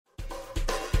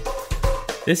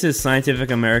This is Scientific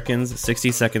American's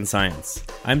 60-Second Science.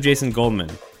 I'm Jason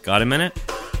Goldman. Got a minute?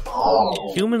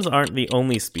 Humans aren't the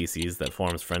only species that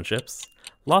forms friendships.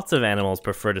 Lots of animals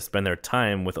prefer to spend their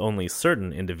time with only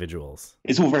certain individuals.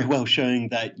 It's all very well showing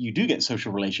that you do get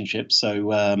social relationships,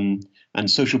 and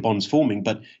social bonds forming,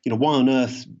 but why on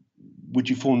earth would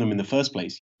you form them in the first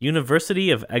place?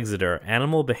 University of Exeter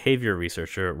animal behavior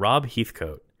researcher Rob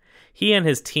Heathcote. He and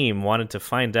his team wanted to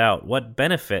find out what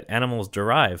benefit animals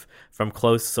derive from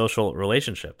close social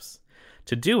relationships.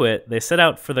 To do it, they set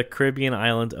out for the Caribbean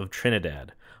island of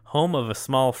Trinidad, home of a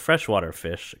small freshwater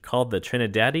fish called the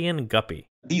Trinidadian guppy.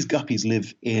 These guppies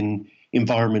live in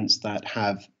environments that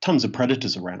have tons of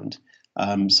predators around.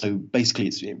 So basically,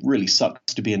 it really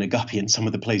sucks to be in a guppy in some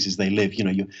of the places they live.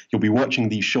 You'll be watching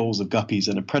these shoals of guppies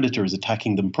and a predator is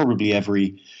attacking them probably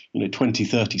every 20,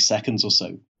 30 seconds or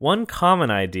so. One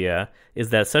common idea is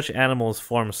that such animals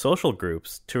form social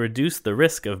groups to reduce the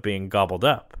risk of being gobbled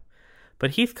up.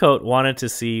 But Heathcote wanted to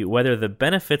see whether the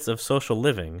benefits of social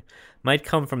living might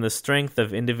come from the strength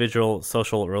of individual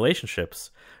social relationships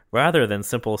rather than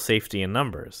simple safety in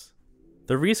numbers.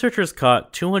 The researchers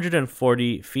caught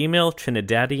 240 female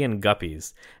Trinidadian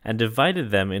guppies and divided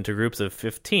them into groups of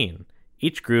 15,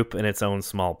 each group in its own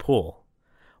small pool.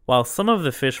 While some of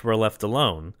the fish were left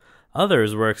alone,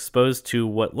 others were exposed to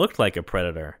what looked like a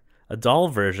predator, a doll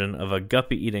version of a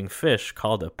guppy-eating fish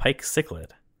called a pike cichlid.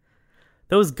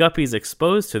 Those guppies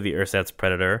exposed to the ersatz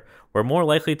predator were more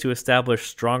likely to establish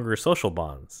stronger social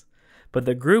bonds. But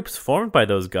the groups formed by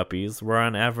those guppies were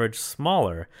on average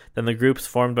smaller than the groups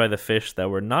formed by the fish that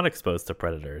were not exposed to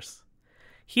predators.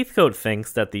 Heathcote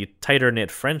thinks that the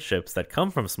tighter-knit friendships that come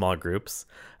from small groups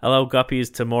allow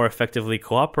guppies to more effectively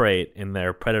cooperate in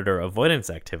their predator avoidance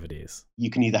activities. You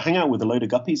can either hang out with a load of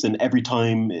guppies, and every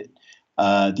time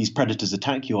these predators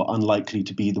attack, you're unlikely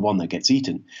to be the one that gets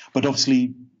eaten. But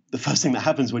obviously, the first thing that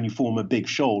happens when you form a big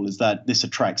shoal is that this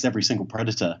attracts every single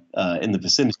predator in the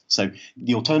vicinity. So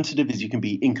the alternative is you can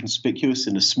be inconspicuous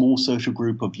in a small social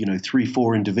group of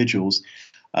 3-4 individuals.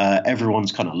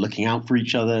 Everyone's kind of looking out for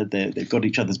each other. They've got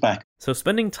each other's back. So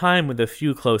spending time with a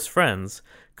few close friends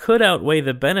could outweigh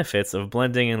the benefits of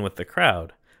blending in with the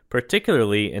crowd,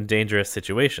 particularly in dangerous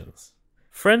situations.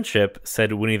 Friendship,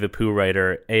 said Winnie the Pooh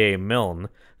writer A.A. Milne,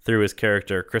 through his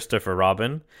character Christopher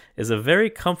Robin, is a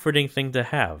very comforting thing to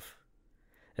have,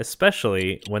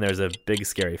 especially when there's a big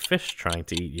scary fish trying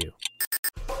to eat you.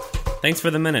 Thanks for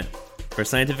the minute. For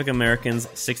Scientific American's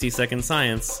 60-Second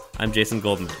Science, I'm Jason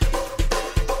Goldman.